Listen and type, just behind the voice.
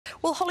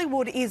Well,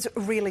 Hollywood is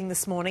reeling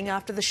this morning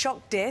after the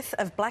shock death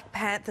of Black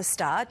Panther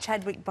star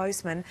Chadwick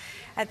Boseman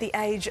at the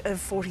age of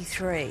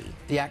 43.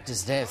 The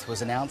actor's death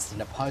was announced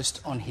in a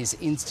post on his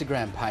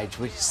Instagram page,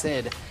 which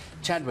said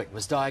Chadwick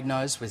was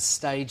diagnosed with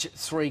stage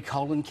 3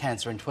 colon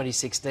cancer in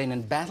 2016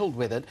 and battled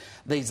with it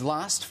these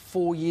last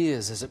 4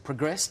 years as it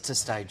progressed to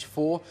stage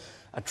 4.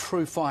 A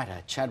true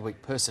fighter,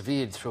 Chadwick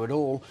persevered through it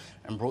all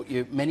and brought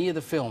you many of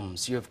the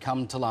films you have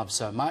come to love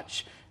so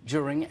much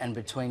during and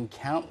between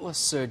countless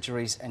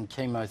surgeries and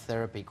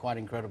chemotherapy. Quite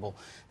incredible.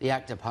 The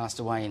actor passed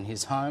away in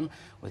his home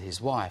with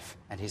his wife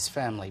and his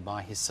family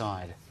by his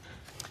side.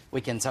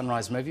 Weekend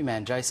Sunrise movie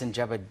man Jason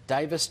Jabba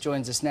Davis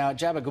joins us now.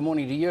 Jabba, good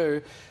morning to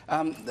you.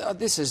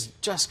 This has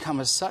just come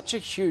as such a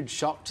huge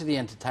shock to the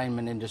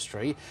entertainment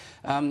industry.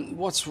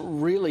 What's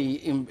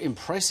really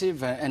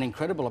impressive and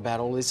incredible about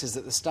all this is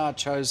that the star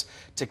chose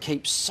to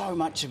keep so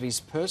much of his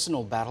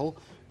personal battle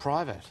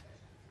private.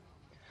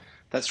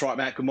 That's right,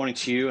 Matt. Good morning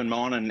to you and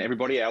mine and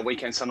everybody, our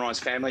Weekend Sunrise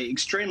family.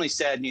 Extremely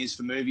sad news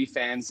for movie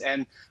fans,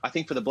 and I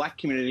think for the black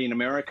community in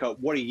America.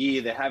 What a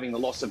year they're having. The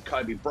loss of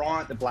Kobe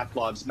Bryant, the Black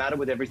Lives Matter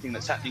with everything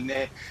that's happening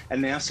there,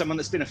 and now someone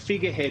that's been a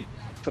figurehead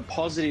for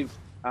positive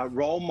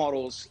role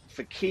models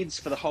for kids,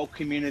 for the whole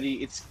community.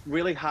 It's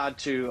really hard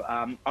to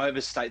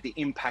overstate the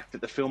impact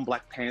that the film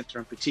Black Panther,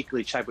 and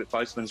particularly Chadwick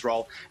Boseman's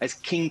role as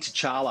King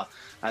T'Challa,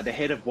 the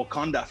head of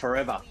Wakanda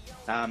forever,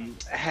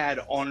 had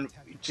on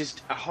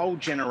just a whole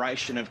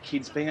generation of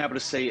kids being able to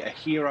see a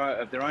hero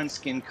of their own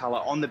skin colour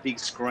on the big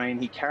screen.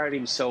 He carried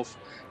himself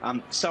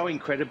so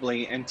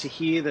incredibly, and to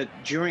hear that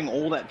during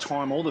all that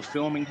time, all the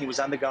filming, he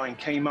was undergoing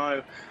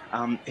chemo,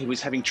 he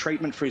was having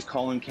treatment for his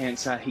colon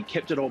cancer, he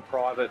kept it all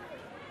private.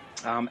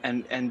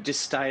 And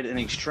just stayed an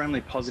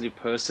extremely positive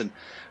person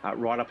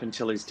right up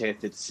until his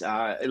death.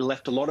 It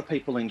left a lot of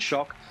people in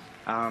shock.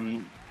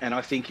 And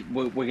I think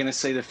we're going to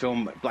see the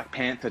film Black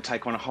Panther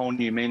take on a whole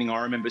new meaning.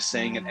 I remember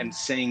seeing it and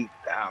seeing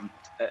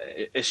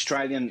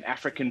Australian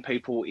African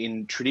people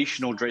in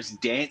traditional dress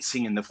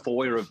dancing in the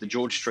foyer of the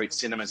George Street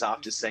cinemas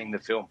after seeing the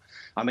film.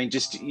 I mean,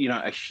 just, you know,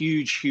 a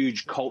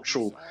huge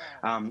cultural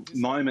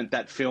moment,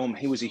 that film.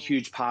 He was a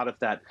huge part of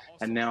that,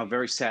 and now a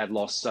very sad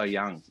loss so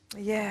young.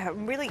 Yeah,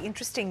 really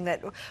interesting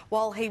that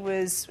while he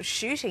was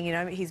shooting, you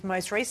know, his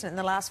most recent in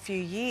the last few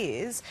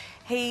years,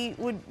 he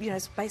would, you know,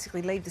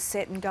 basically leave the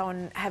set and go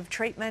and have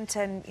treatment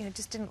and, you know,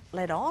 just didn't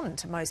let on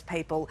to most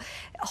people.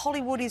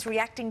 Hollywood is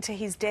reacting to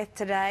his death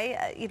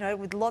today, you know,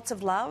 with lots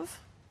of love.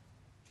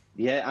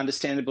 Yeah,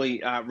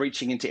 understandably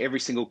reaching into every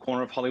single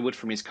corner of Hollywood,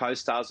 from his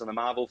co-stars on the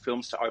Marvel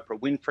films to Oprah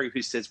Winfrey,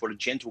 who says what a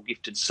gentle,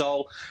 gifted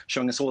soul,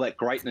 showing us all that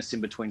greatness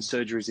in between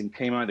surgeries and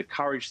chemo, the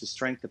courage, the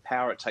strength, the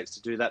power it takes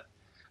to do that.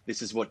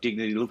 This is what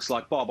dignity looks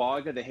like. Bob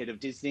Iger, the head of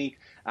Disney,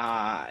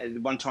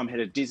 one-time head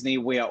of Disney.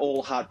 We are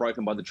all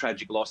heartbroken by the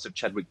tragic loss of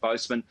Chadwick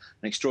Boseman, an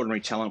extraordinary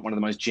talent, one of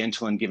the most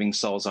gentle and giving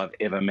souls I've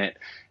ever met.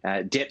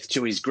 Depth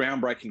to his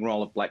groundbreaking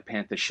role of Black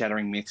Panther,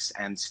 shattering myths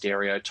and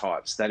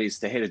stereotypes. That is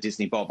the head of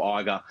Disney, Bob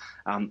Iger.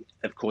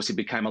 Of course, he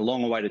became a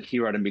long-awaited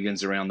hero to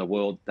millions around the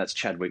world. That's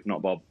Chadwick,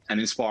 not Bob, and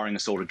inspiring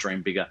us all to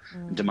dream bigger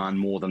and demand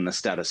more than the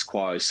status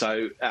quo.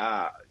 So,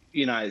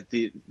 you know,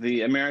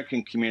 the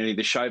American community,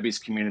 the showbiz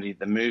community,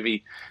 the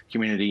movie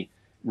community,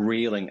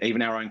 reeling.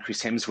 Even our own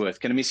Chris Hemsworth.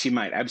 Gonna miss you,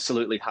 mate.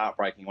 Absolutely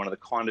heartbreaking. One of the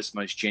kindest,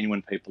 most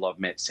genuine people I've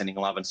met. Sending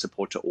love and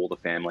support to all the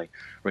family.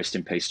 Rest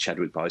in peace,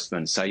 Chadwick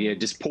Boseman. So, yeah,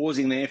 just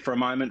pausing there for a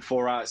moment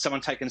for someone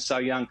taken so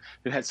young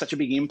who had such a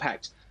big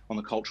impact on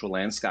the cultural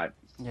landscape.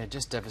 Yeah,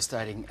 just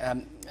devastating.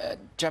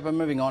 Jabba,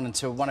 moving on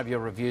into one of your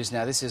reviews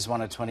now. This is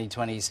one of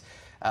 2020's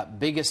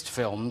biggest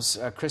films,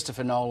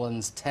 Christopher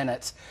Nolan's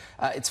Tenet.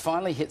 It's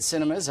finally hit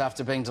cinemas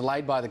after being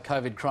delayed by the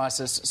COVID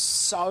crisis.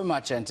 So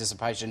much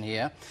anticipation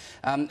here.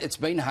 It's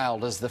been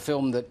hailed as the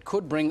film that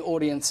could bring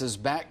audiences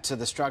back to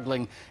the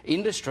struggling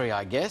industry,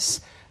 I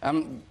guess.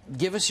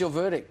 Give us your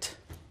verdict.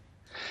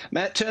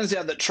 Matt, turns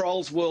out that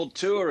Trolls World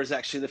Tour is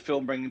actually the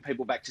film bringing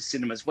people back to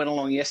cinemas. Went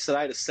along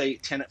yesterday to see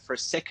Tenet for a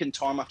second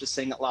time after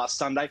seeing it last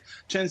Sunday.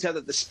 Turns out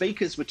that the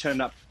speakers were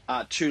turned up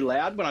too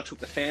loud when I took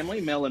the family,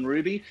 Mel and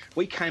Ruby.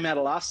 We came out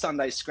of last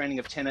Sunday's screening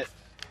of Tenet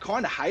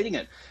kind of hating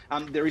it.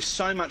 There is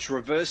so much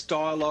reverse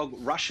dialogue,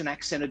 Russian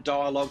accented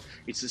dialogue.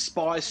 It's a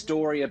spy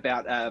story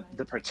about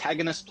the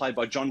protagonist, played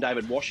by John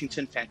David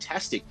Washington,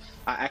 fantastic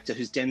actor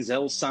who's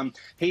Denzel's son.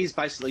 He's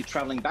basically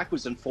travelling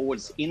backwards and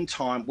forwards in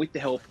time with the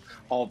help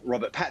of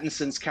Robert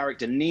Pattinson's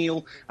character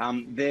Neil.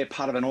 They're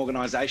part of an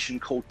organisation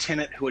called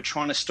Tenet, who are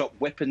trying to stop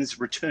weapons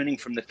returning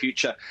from the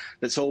future.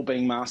 That's all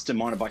being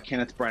masterminded by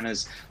Kenneth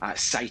Branagh's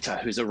Sator,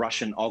 who's a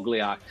Russian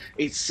oligarch.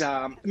 It's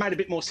made a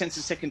bit more sense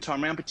the second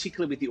time around,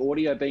 particularly with the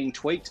audio being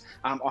tweaked.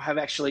 I have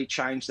actually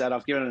changed that.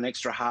 I've given it an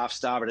extra half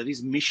star, but it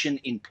is mission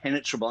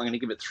impenetrable. I'm going to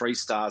give it 3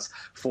 stars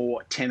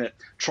for Tenet.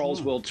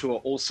 Trolls World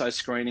Tour also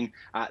screening.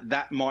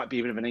 That might be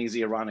a bit of an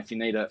easier run if you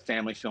need a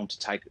family film to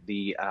take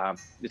the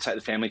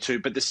family to.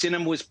 But the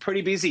cinema was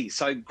pretty busy,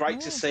 so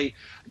great to see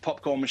the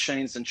popcorn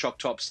machines and choc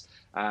tops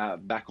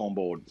back on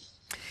board.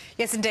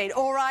 Yes, indeed.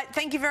 All right.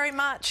 Thank you very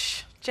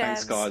much,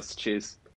 Jabs. Thanks, guys. Cheers.